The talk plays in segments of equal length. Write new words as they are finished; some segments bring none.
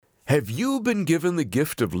Have you been given the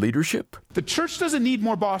gift of leadership? The church doesn't need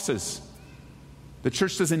more bosses. The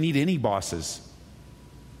church doesn't need any bosses.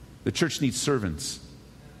 The church needs servants.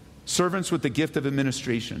 Servants with the gift of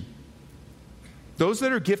administration. Those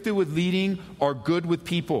that are gifted with leading are good with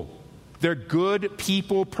people. They're good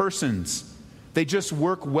people persons. They just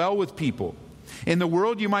work well with people. In the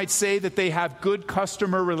world, you might say that they have good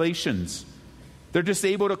customer relations. They're just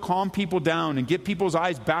able to calm people down and get people's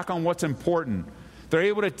eyes back on what's important. They're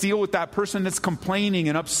able to deal with that person that's complaining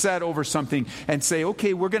and upset over something and say,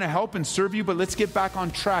 okay, we're going to help and serve you, but let's get back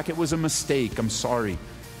on track. It was a mistake. I'm sorry.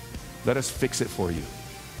 Let us fix it for you.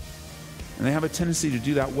 And they have a tendency to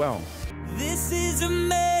do that well. This is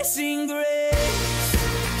amazing grace.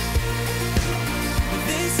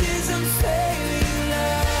 This is unfailing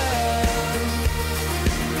love.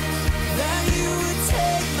 That you would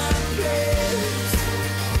take my place.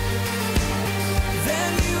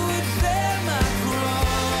 Then you would bear my cross.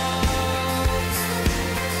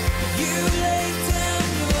 You laid down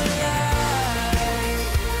your life.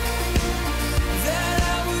 That I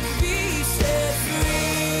would be set free.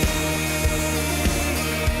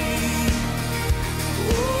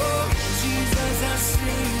 Oh, Jesus, I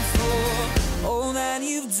sing for all that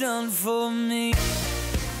you've done for me.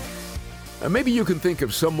 Maybe you can think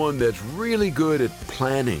of someone that's really good at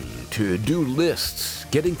planning, to do lists,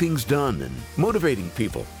 getting things done, and motivating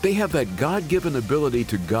people. They have that God-given ability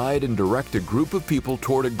to guide and direct a group of people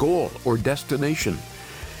toward a goal or destination.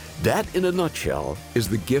 That, in a nutshell, is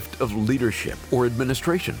the gift of leadership or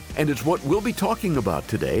administration, and it's what we'll be talking about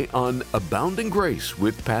today on Abounding Grace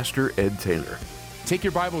with Pastor Ed Taylor. Take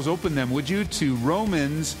your Bibles, open them, would you, to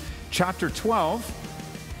Romans chapter 12.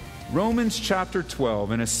 Romans chapter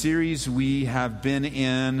 12, in a series we have been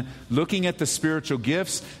in looking at the spiritual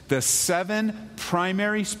gifts, the 7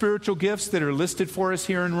 primary spiritual gifts that are listed for us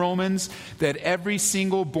here in Romans, that every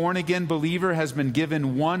single born-again believer has been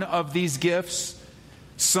given one of these gifts.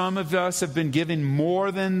 Some of us have been given more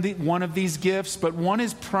than one of these gifts, but one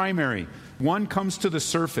is primary. One comes to the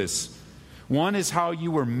surface. One is how you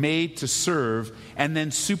were made to serve and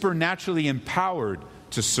then supernaturally empowered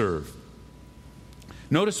to serve.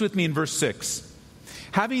 Notice with me in verse 6.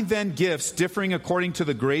 Having then gifts differing according to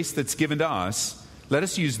the grace that's given to us, let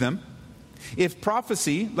us use them. If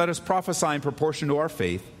prophecy, let us prophesy in proportion to our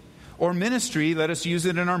faith. Or ministry, let us use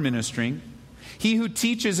it in our ministering. He who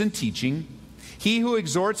teaches in teaching. He who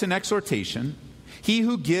exhorts in exhortation. He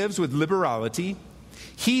who gives with liberality.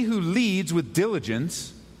 He who leads with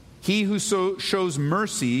diligence. He who shows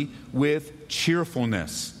mercy with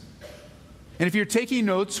cheerfulness. And if you're taking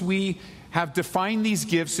notes, we have defined these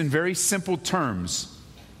gifts in very simple terms.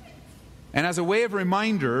 And as a way of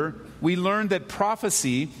reminder, we learned that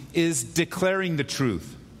prophecy is declaring the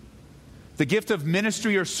truth. The gift of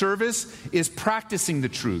ministry or service is practicing the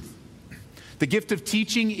truth. The gift of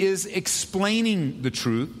teaching is explaining the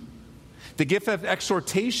truth. The gift of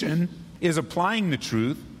exhortation is applying the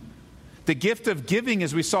truth. The gift of giving,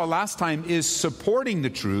 as we saw last time, is supporting the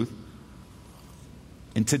truth.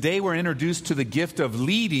 And today we're introduced to the gift of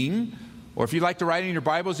leading, or if you'd like to write in your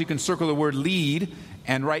Bibles, you can circle the word lead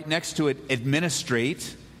and write next to it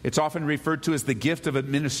administrate. It's often referred to as the gift of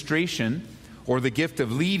administration or the gift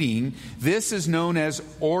of leading. This is known as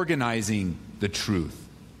organizing the truth.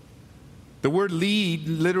 The word lead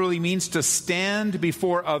literally means to stand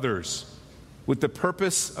before others with the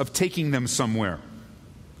purpose of taking them somewhere.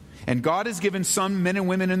 And God has given some men and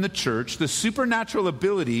women in the church the supernatural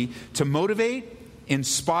ability to motivate,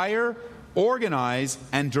 inspire, organize,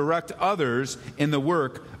 and direct others in the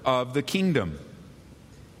work of the kingdom.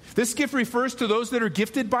 This gift refers to those that are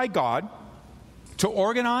gifted by God to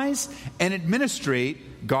organize and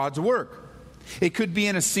administrate God's work. It could be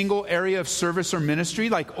in a single area of service or ministry,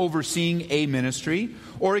 like overseeing a ministry,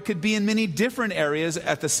 or it could be in many different areas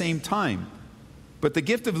at the same time. But the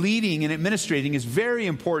gift of leading and administrating is very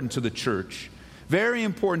important to the church, very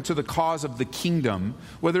important to the cause of the kingdom,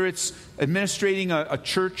 whether it's administrating a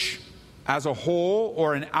church as a whole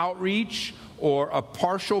or an outreach or a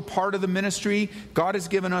partial part of the ministry. God has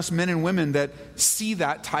given us men and women that see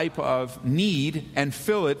that type of need and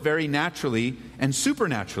fill it very naturally and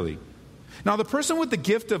supernaturally. Now, the person with the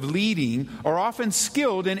gift of leading are often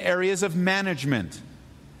skilled in areas of management.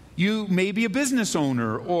 You may be a business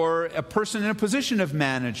owner or a person in a position of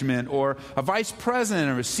management or a vice president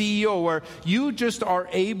or a CEO where you just are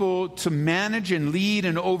able to manage and lead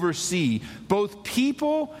and oversee both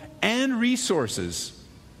people and resources.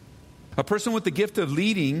 A person with the gift of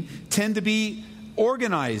leading tend to be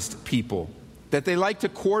organized people, that they like to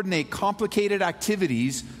coordinate complicated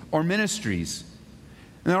activities or ministries.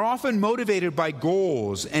 And they're often motivated by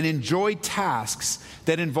goals and enjoy tasks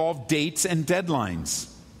that involve dates and deadlines.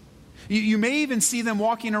 You may even see them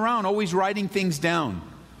walking around, always writing things down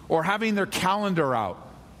or having their calendar out.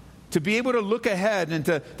 To be able to look ahead and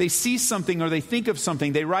they see something or they think of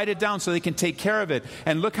something, they write it down so they can take care of it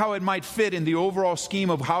and look how it might fit in the overall scheme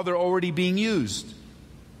of how they're already being used.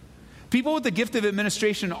 People with the gift of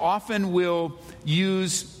administration often will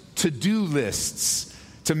use to-do lists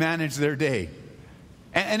to manage their day.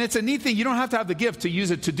 And it's a neat thing. You don't have to have the gift to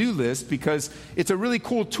use a to-do list because it's a really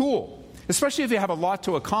cool tool, especially if you have a lot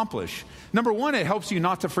to accomplish. Number one, it helps you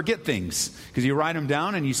not to forget things because you write them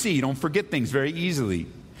down and you don't forget things very easily.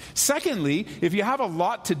 Secondly, if you have a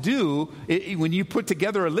lot to do, when you put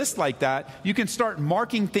together a list like that, you can start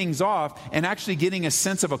marking things off and actually getting a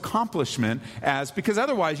sense of accomplishment because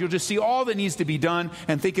otherwise you'll just see all that needs to be done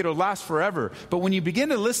and think it'll last forever. But when you begin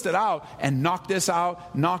to list it out and knock this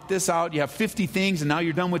out, you have 50 things and now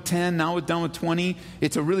you're done with 10, now you're done with 20.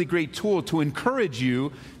 It's a really great tool to encourage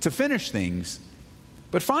you to finish things.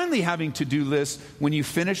 But finally, having to-do lists, when you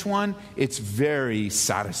finish one, it's very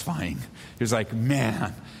satisfying. It's like,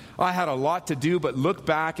 man, I had a lot to do, but look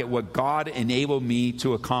back at what God enabled me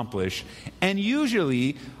to accomplish. And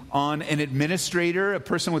usually, on an administrator, a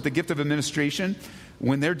person with the gift of administration,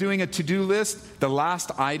 when they're doing a to-do list, the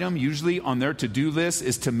last item usually on their to-do list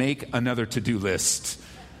is to make another to-do list.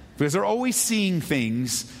 Because they're always seeing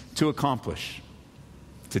things to accomplish,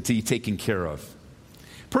 to be taken care of.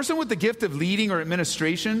 Person with the gift of leading or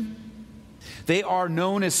administration, they are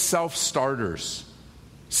known as self-starters,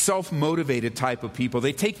 self-motivated type of people.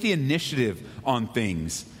 They take the initiative on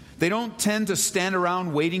things. They don't tend to stand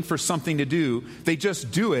around waiting for something to do. They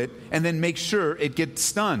just do it and then make sure it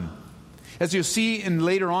gets done. As you'll see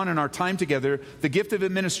later on in our time together, the gift of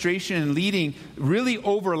administration and leading really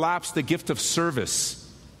overlaps the gift of service,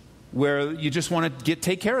 where you just want to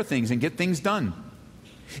take care of things and get things done.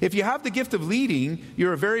 If you have the gift of leading,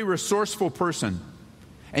 you're a very resourceful person.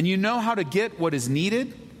 And you know how to get what is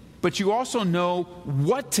needed, but you also know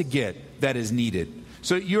what to get that is needed.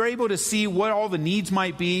 So you're able to see what all the needs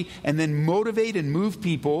might be and then motivate and move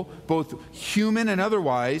people, both human and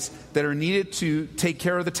otherwise, that are needed to take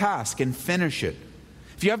care of the task and finish it.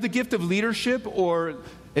 If you have the gift of leadership or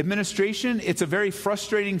administration, it's a very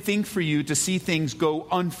frustrating thing for you to see things go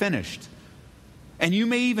unfinished. And you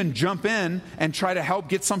may even jump in and try to help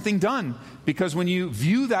get something done. Because when you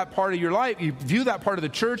view that part of your life, you view that part of the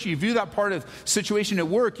church, you view that part of situation at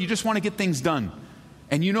work, you just want to get things done.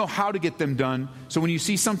 And you know how to get them done. So when you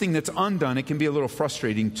see something that's undone, it can be a little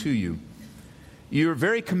frustrating to you. You're a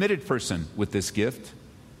very committed person with this gift.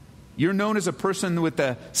 You're known as a person with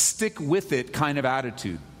a stick with it kind of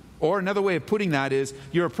attitude. Or another way of putting that is,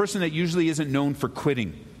 you're a person that usually isn't known for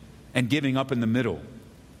quitting and giving up in the middle.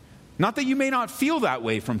 Not that you may not feel that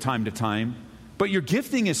way from time to time, but your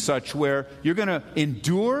gifting is such where you're going to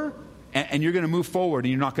endure and you're going to move forward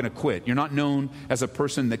and you're not going to quit. You're not known as a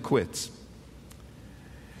person that quits.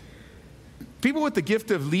 People with the gift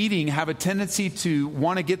of leading have a tendency to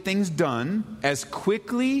want to get things done as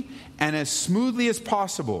quickly and as smoothly as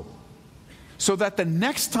possible, so that the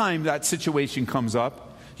next time that situation comes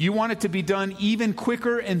up, you want it to be done even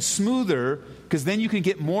quicker and smoother, because then you can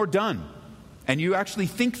get more done. And you actually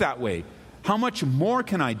think that way. How much more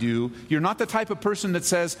can I do? You're not the type of person that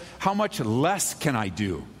says, how much less can I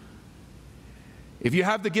do? If you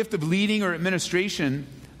have the gift of leading or administration,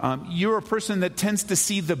 you're a person that tends to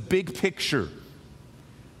see the big picture.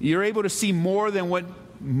 You're able to see more than what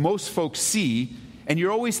most folks see, and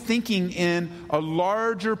you're always thinking in a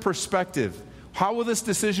larger perspective. How will this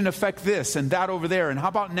decision affect this and that over there? And how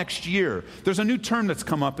about next year? There's a new term that's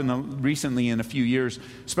come up recently in a few years,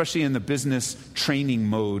 especially in the business training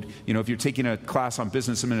mode. You know, if you're taking a class on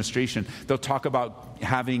business administration, they'll talk about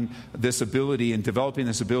having this ability and developing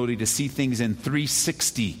this ability to see things in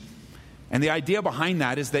 360. And the idea behind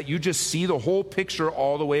that is that you just see the whole picture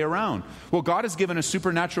all the way around. Well, God has given a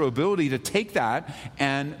supernatural ability to take that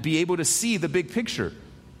and be able to see the big picture.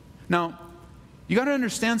 Now, you got to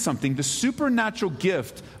understand something. The supernatural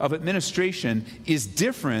gift of administration is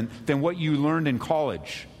different than what you learned in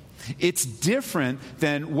college. It's different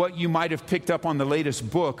than what you might have picked up on the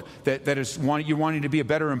latest book that is you're wanting to be a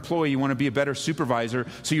better employee, you want to be a better supervisor,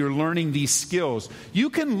 so you're learning these skills. You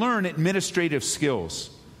can learn administrative skills.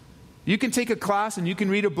 You can take a class and you can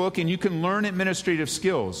read a book and you can learn administrative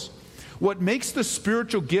skills. What makes the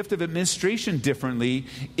spiritual gift of administration differently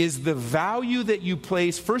is the value that you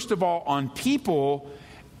place, first of all, on people,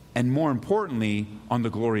 and more importantly, on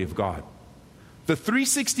the glory of God. The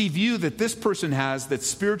 360 view that this person has that's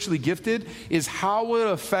spiritually gifted is how will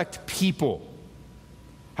it affect people?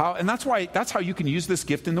 And that's how you can use this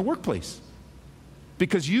gift in the workplace.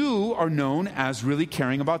 Because you are known as really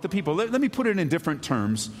caring about the people. Let me put it in different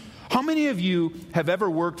terms. How many of you have ever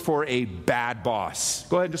worked for a bad boss?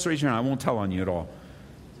 Go ahead and just raise your hand. I won't tell on you at all.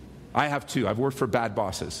 I have too. I've worked for bad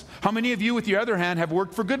bosses. How many of you, with your other hand, have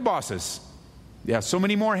worked for good bosses? Yeah, so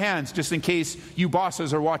many more hands, just in case you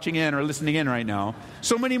bosses are watching in or listening in right now.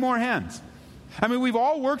 So many more hands. I mean, we've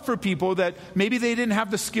all worked for people that maybe they didn't have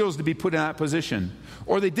the skills to be put in that position.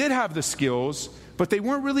 Or they did have the skills, but they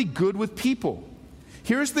weren't really good with people.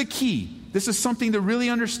 Here's the key. This is something to really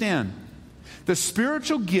understand. The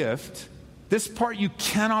spiritual gift, this part you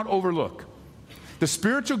cannot overlook. The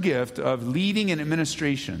spiritual gift of leading and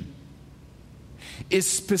administration is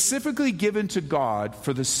specifically given to God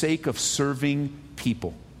for the sake of serving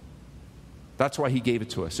people. That's why He gave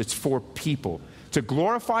it to us. It's for people, to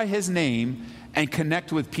glorify His name and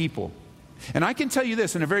connect with people. And I can tell you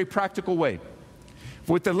this in a very practical way.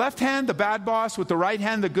 With the left hand, the bad boss. With the right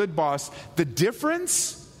hand, the good boss. The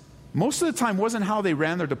difference, most of the time, wasn't how they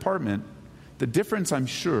ran their department. The difference, I'm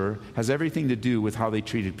sure, has everything to do with how they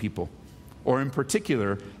treated people. Or in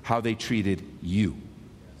particular, how they treated you.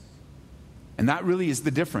 And that really is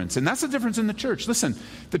the difference. And that's the difference in the church. Listen,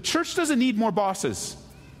 the church doesn't need more bosses.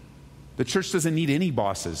 The church doesn't need any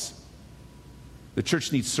bosses. The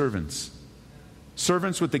church needs servants.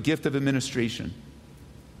 Servants with the gift of administration.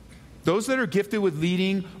 Those that are gifted with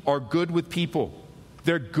leading are good with people.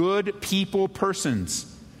 They're good people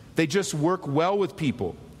persons. They just work well with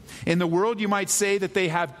people. In the world, you might say that they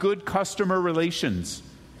have good customer relations.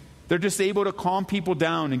 They're just able to calm people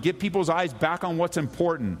down and get people's eyes back on what's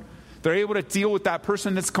important. They're able to deal with that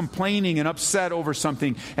person that's complaining and upset over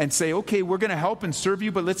something and say, okay, we're going to help and serve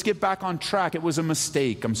you, but let's get back on track. It was a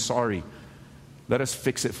mistake. I'm sorry. Let us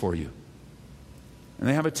fix it for you. And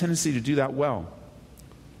they have a tendency to do that well.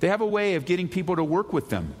 They have a way of getting people to work with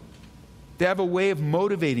them. They have a way of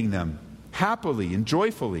motivating them happily and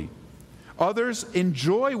joyfully. Others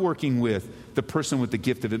enjoy working with the person with the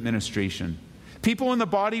gift of administration. People in the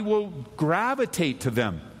body will gravitate to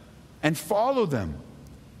them and follow them.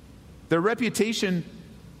 Their reputation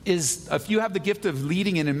is, if you have the gift of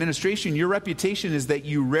leading and administration, your reputation is that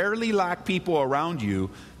you rarely lack people around you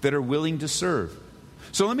that are willing to serve.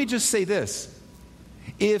 So let me just say this.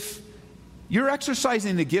 If you're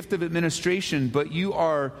exercising the gift of administration, but you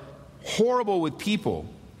are horrible with people,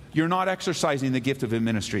 you're not exercising the gift of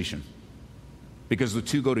administration. Because the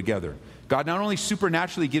two go together. God not only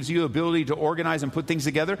supernaturally gives you the ability to organize and put things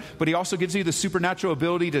together, but He also gives you the supernatural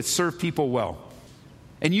ability to serve people well.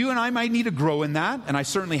 And you and I might need to grow in that, and I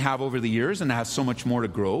certainly have over the years, and it has so much more to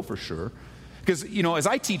grow for sure. Because, as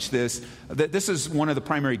I teach this, this is one of the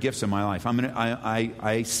primary gifts in my life.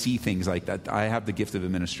 I see things like that. I have the gift of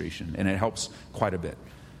administration, and it helps quite a bit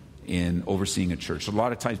in overseeing a church. A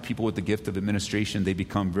lot of times people with the gift of administration, they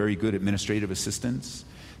become very good administrative assistants.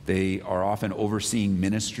 They are often overseeing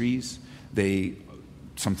ministries. They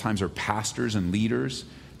sometimes are pastors and leaders.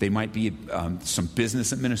 They might be some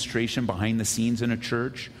business administration behind the scenes in a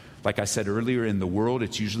church. Like I said earlier, in the world,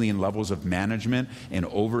 it's usually in levels of management and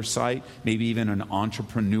oversight, maybe even an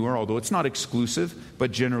entrepreneur, although it's not exclusive,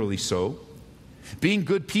 but generally so. Being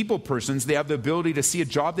good people persons, they have the ability to see a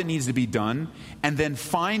job that needs to be done and then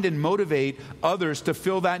find and motivate others to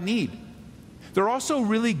fill that need. They're also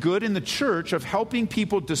really good in the church of helping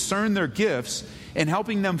people discern their gifts and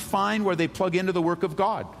helping them find where they plug into the work of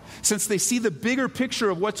God. Since they see the bigger picture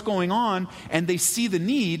of what's going on and they see the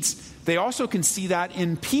needs, they also can see that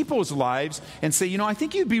in people's lives and say, I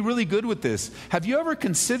think you'd be really good with this. Have you ever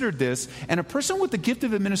considered this? And a person with the gift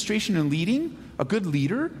of administration and leading, a good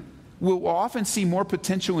leader, will often see more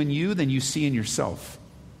potential in you than you see in yourself.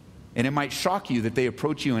 And it might shock you that they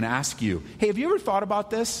approach you and ask you, hey, have you ever thought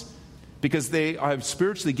about this? Because they are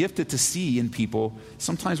spiritually gifted to see in people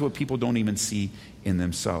sometimes what people don't even see in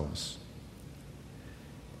themselves.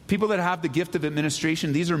 People that have the gift of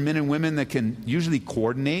administration, these are men and women that can usually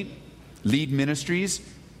coordinate, lead ministries,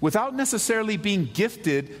 without necessarily being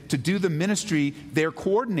gifted to do the ministry they're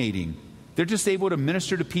coordinating. They're just able to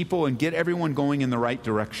minister to people and get everyone going in the right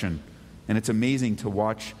direction. And it's amazing to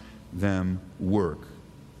watch them work.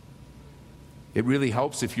 It really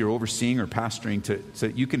helps if you're overseeing or pastoring so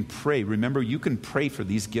you can pray. Remember, you can pray for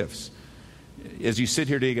these gifts. As you sit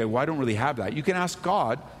here today, you go, well, I don't really have that. You can ask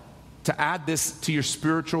God to add this to your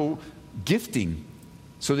spiritual gifting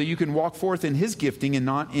so that you can walk forth in His gifting and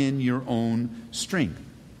not in your own strength.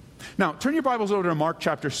 Now, turn your Bibles over to Mark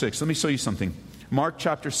chapter 6. Let me show you something. Mark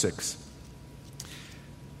chapter 6.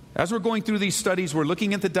 As we're going through these studies, we're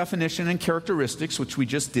looking at the definition and characteristics, which we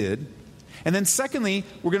just did. And then secondly,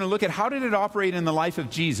 we're going to look at how did it operate in the life of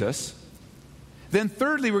Jesus. Then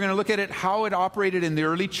thirdly, we're going to look at how it operated in the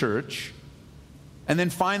early church. And then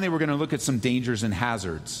finally, we're going to look at some dangers and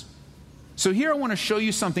hazards. So here I want to show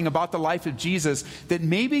you something about the life of Jesus that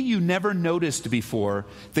maybe you never noticed before.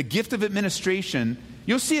 The gift of administration,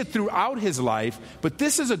 you'll see it throughout his life, but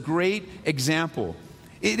this is a great example.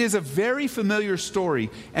 It is a very familiar story,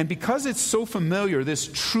 and because it's so familiar, this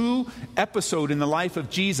true episode in the life of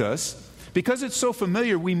Jesus, because it's so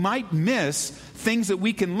familiar, we might miss things that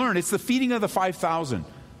we can learn. It's the feeding of the 5,000.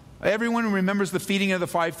 Everyone remembers the feeding of the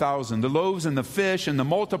 5,000, the loaves and the fish and the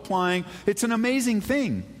multiplying. It's an amazing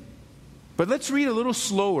thing. But let's read a little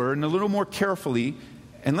slower and a little more carefully,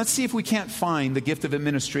 and let's see if we can't find the gift of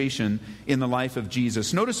administration in the life of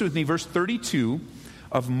Jesus. Notice with me verse 32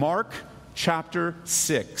 of Mark chapter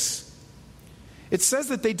 6. It says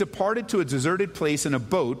that they departed to a deserted place in a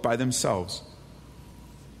boat by themselves.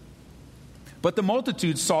 But the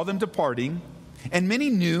multitude saw them departing, and many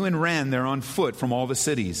knew and ran there on foot from all the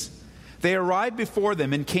cities. They arrived before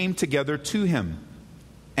them and came together to him.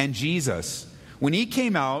 And Jesus, when he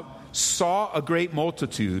came out, saw a great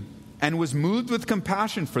multitude and was moved with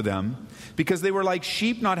compassion for them, because they were like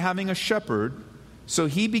sheep not having a shepherd. So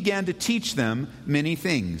he began to teach them many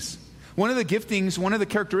things. One of the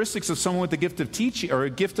characteristics of someone with the gift of teaching or a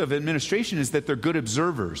gift of administration is that they're good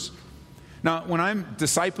observers. Now, when I'm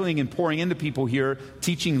discipling and pouring into people here,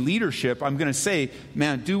 teaching leadership, I'm going to say,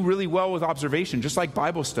 man, do really well with observation, just like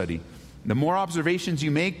Bible study. The more observations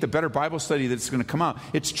you make, the better Bible study that's going to come out.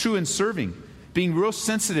 It's true in serving. Being real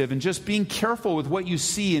sensitive and just being careful with what you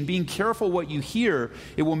see and being careful what you hear,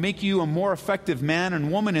 it will make you a more effective man and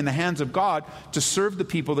woman in the hands of God to serve the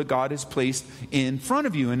people that God has placed in front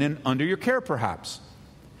of you and under your care, perhaps.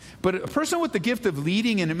 But a person with the gift of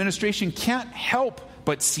leading and administration can't help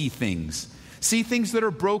but see things that are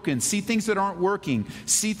broken, see things that aren't working,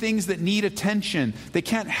 see things that need attention. They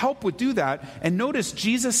can't help but do that. And notice,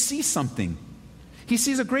 Jesus sees something. He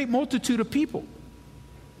sees a great multitude of people.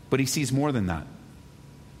 But he sees more than that.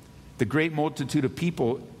 The great multitude of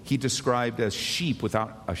people he described as sheep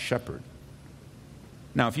without a shepherd.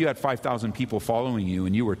 Now, if you had 5,000 people following you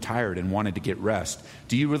and you were tired and wanted to get rest,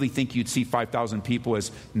 do you really think you'd see 5,000 people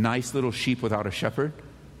as nice little sheep without a shepherd?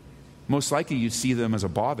 Most likely you'd see them as a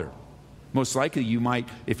bother. Most likely you might,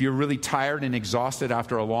 if you're really tired and exhausted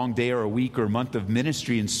after a long day or a week or a month of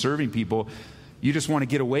ministry and serving people, you just want to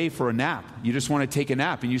get away for a nap. You just want to take a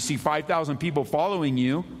nap. And you see 5,000 people following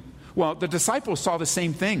you. Well, the disciples saw the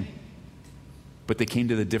same thing. But they came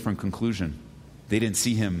to the different conclusion. They didn't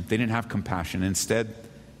see him. They didn't have compassion. Instead,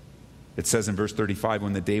 it says in verse 35,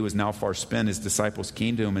 when the day was now far spent, his disciples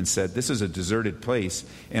came to him and said, this is a deserted place,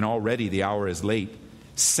 and already the hour is late.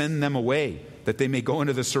 Send them away, that they may go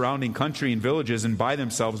into the surrounding country and villages and buy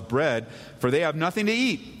themselves bread, for they have nothing to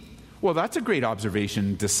eat. Well, that's a great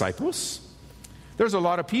observation, disciples. There's a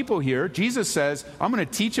lot of people here. Jesus says, I'm going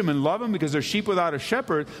to teach them and love them because they're sheep without a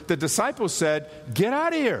shepherd. The disciples said, get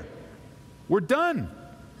out of here. We're done.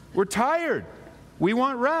 We're tired. We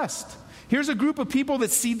want rest. Here's a group of people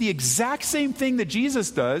that see the exact same thing that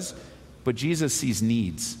Jesus does, but Jesus sees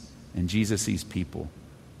needs and Jesus sees people.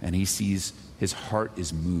 And he sees his heart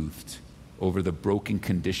is moved over the broken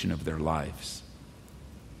condition of their lives.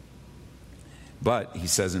 But, he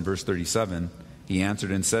says in verse 37, he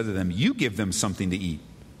answered and said to them, you give them something to eat.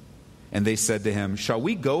 And they said to him, shall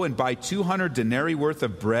we go and buy 200 denarii worth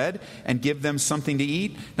of bread and give them something to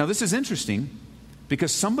eat? Now this is interesting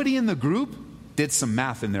because somebody in the group did some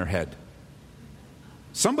math in their head.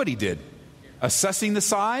 Somebody did. Assessing the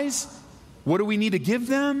size, what do we need to give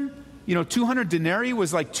them? 200 denarii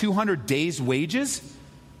was like 200 days' wages.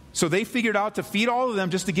 So they figured out to feed all of them,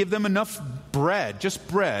 just to give them enough bread, just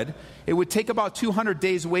bread, it would take about 200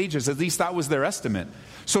 days' wages. At least that was their estimate.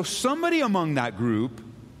 So somebody among that group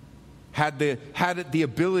had the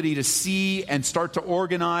ability to see and start to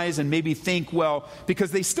organize and maybe think, well,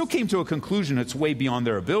 because they still came to a conclusion it's way beyond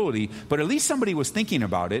their ability, but at least somebody was thinking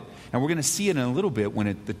about it. And we're going to see it in a little bit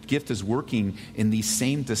when the gift is working in these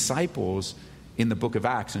same disciples in the book of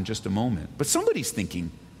Acts in just a moment. But somebody's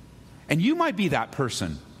thinking, and you might be that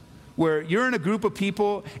person, where you're in a group of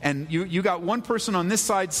people and you got one person on this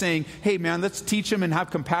side saying, hey man, let's teach them and have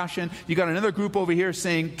compassion. You got another group over here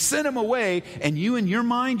saying, send them away. And you in your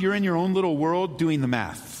mind, you're in your own little world doing the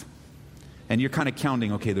math. And you're kind of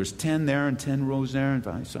counting, okay, there's 10 there and 10 rows there.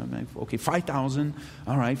 And okay, 5,000.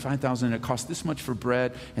 All right, 5,000. It costs this much for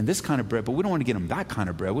bread and this kind of bread. But we don't want to get them that kind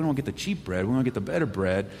of bread. We don't want to get the cheap bread. We want to get the better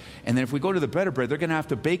bread. And then if we go to the better bread, they're going to have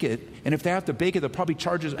to bake it. And if they have to bake it, they'll probably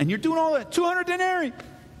charge us. And you're doing all that, 200 denarii.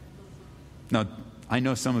 Now, I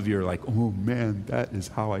know some of you are like, oh man, that is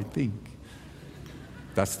how I think.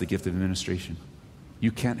 That's the gift of administration.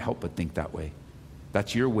 You can't help but think that way.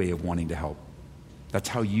 That's your way of wanting to help. That's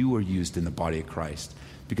how you are used in the body of Christ.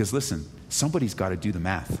 Because listen, somebody's got to do the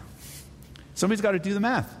math. Somebody's got to do the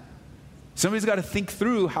math. Somebody's got to think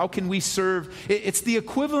through, how can we serve? It's the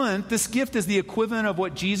equivalent, this gift is the equivalent of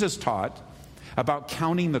what Jesus taught about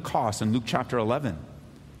counting the cost in Luke chapter 11.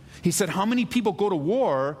 He said, how many people go to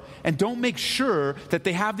war and don't make sure that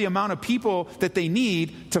they have the amount of people that they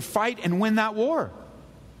need to fight and win that war?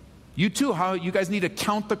 You too, how you guys need to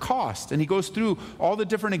count the cost. And he goes through all the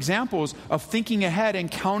different examples of thinking ahead and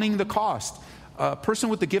counting the cost. A person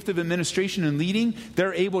with the gift of administration and leading,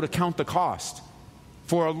 they're able to count the cost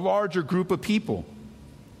for a larger group of people.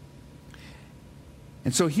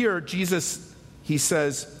 And so here, Jesus, he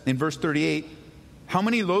says in verse 38, how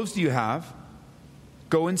many loaves do you have?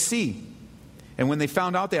 Go and see. And when they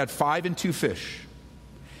found out, they had 5 and 2 fish.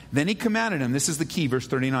 Then he commanded them, this is the key, verse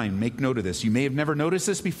 39, make note of this. You may have never noticed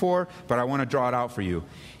this before, but I want to draw it out for you.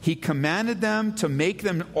 He commanded them to make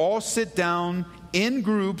them all sit down in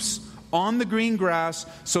groups on the green grass,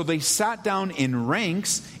 so they sat down in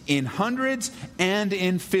ranks, in hundreds, and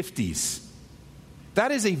in 50s.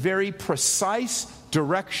 That is a very precise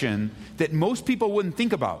direction that most people wouldn't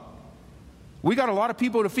think about. We got a lot of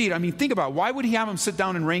people to feed. I mean, think about it. Why would he have them sit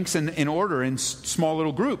down in ranks in order in small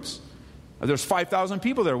little groups? There's 5,000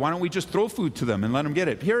 people there. Why don't we just throw food to them and let them get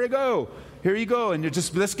it? Here you go. Here you go. And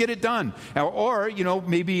just let's get it done. Or,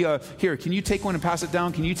 maybe here, can you take one and pass it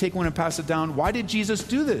down? Can you take one and pass it down? Why did Jesus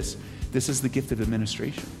do this? This is the gift of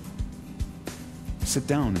administration. Sit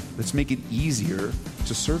down. Let's make it easier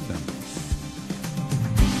to serve them.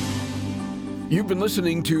 You've been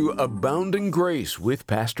listening to Abounding Grace with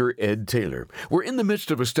Pastor Ed Taylor. We're in the midst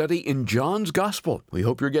of a study in John's Gospel. We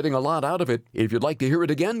hope you're getting a lot out of it. If you'd like to hear it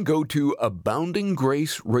again, go to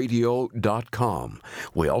aboundinggraceradio.com.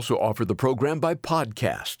 We also offer the program by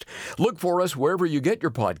podcast. Look for us wherever you get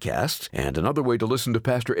your podcasts. And another way to listen to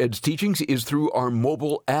Pastor Ed's teachings is through our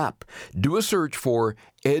mobile app. Do a search for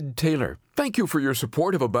Ed Taylor. Thank you for your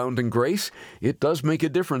support of Abounding Grace. It does make a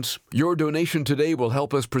difference. Your donation today will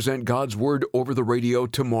help us present God's Word over the radio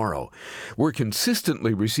tomorrow. We're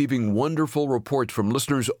consistently receiving wonderful reports from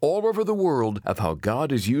listeners all over the world of how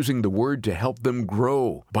God is using the Word to help them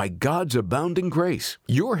grow by God's abounding grace.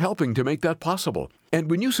 You're helping to make that possible. And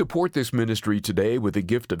when you support this ministry today with a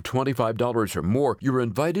gift of $25 or more, you're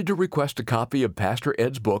invited to request a copy of Pastor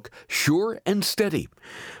Ed's book, Sure and Steady.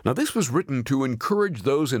 Now, this was written to encourage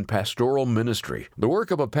those in pastoral ministry. The work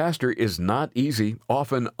of a pastor is not easy,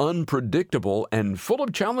 often unpredictable, and full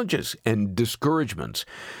of challenges and discouragements.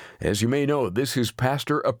 As you may know, this is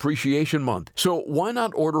Pastor Appreciation Month. So why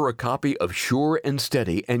not order a copy of Sure and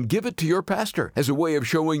Steady and give it to your pastor as a way of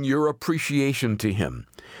showing your appreciation to him?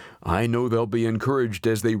 I know they'll be encouraged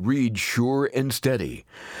as they read Sure and Steady.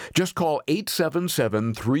 Just call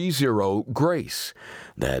 877-30-GRACE.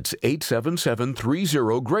 That's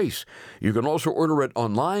 877-30-GRACE. You can also order it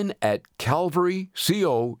online at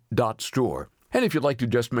calvaryco.store. And if you'd like to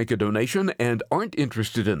just make a donation and aren't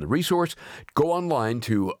interested in the resource, go online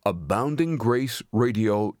to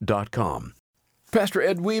aboundinggraceradio.com. Pastor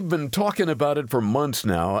Ed, we've been talking about it for months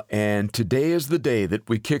now, and today is the day that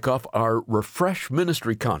we kick off our Refresh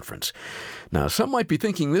Ministry Conference. Now, some might be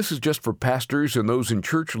thinking this is just for pastors and those in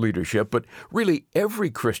church leadership, but really every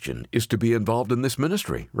Christian is to be involved in this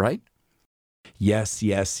ministry, right? Yes,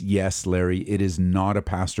 Larry. It is not a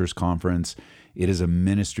pastor's conference. It is a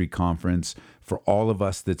ministry conference for all of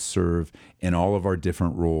us that serve in all of our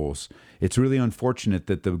different roles. It's really unfortunate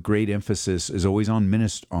that the great emphasis is always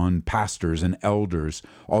on pastors and elders,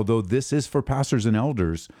 although this is for pastors and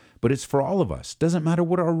elders, but it's for all of us. Doesn't matter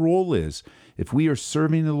what our role is. If we are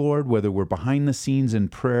serving the Lord, whether we're behind the scenes in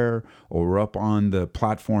prayer or we're up on the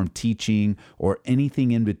platform teaching or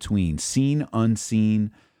anything in between, seen,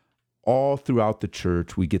 unseen, all throughout the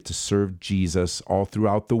church, we get to serve Jesus. All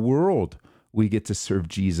throughout the world, we get to serve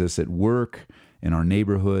Jesus at work, in our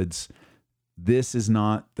neighborhoods. This is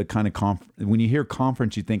not the kind of when you hear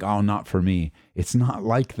conference, you think, oh, not for me. It's not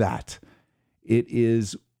like that. It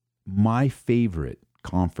is my favorite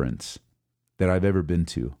conference that I've ever been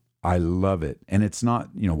to. I love it. And it's not,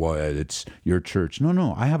 well, it's your church.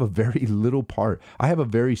 No, I have a very little part. I have a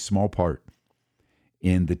very small part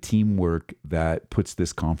in the teamwork that puts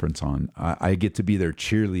this conference on. I get to be their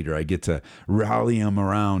cheerleader. I get to rally them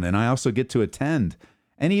around. And I also get to attend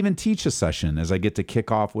and even teach a session as I get to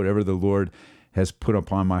kick off whatever the Lord has put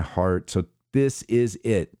upon my heart. So this is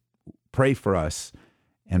it. Pray for us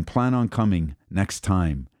and plan on coming next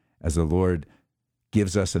time as the Lord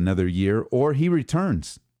gives us another year or he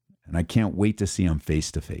returns. And I can't wait to see them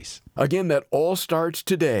face to face. Again, that all starts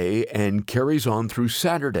today and carries on through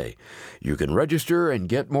Saturday. You can register and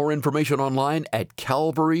get more information online at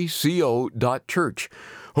calvaryco.church.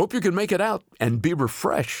 Hope you can make it out and be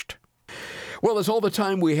refreshed. Well, that's all the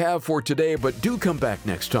time we have for today, but do come back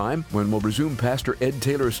next time when we'll resume Pastor Ed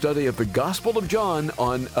Taylor's study of the Gospel of John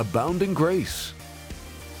on Abounding Grace.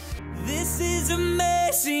 This is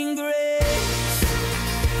amazing grace.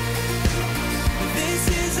 This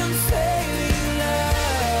is unfailing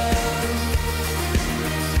love.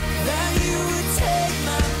 That you would take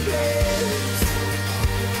my place.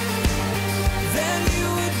 That you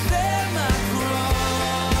would bear my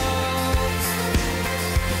cross.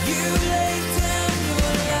 You laid down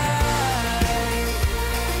your life.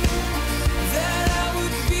 That I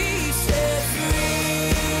would be set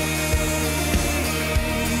free.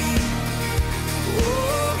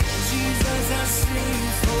 Oh, Jesus, I sing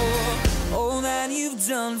for all that you've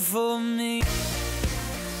done for me.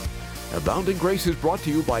 Abounding Grace is brought to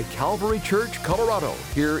you by Calvary Church, Colorado,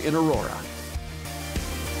 here in Aurora.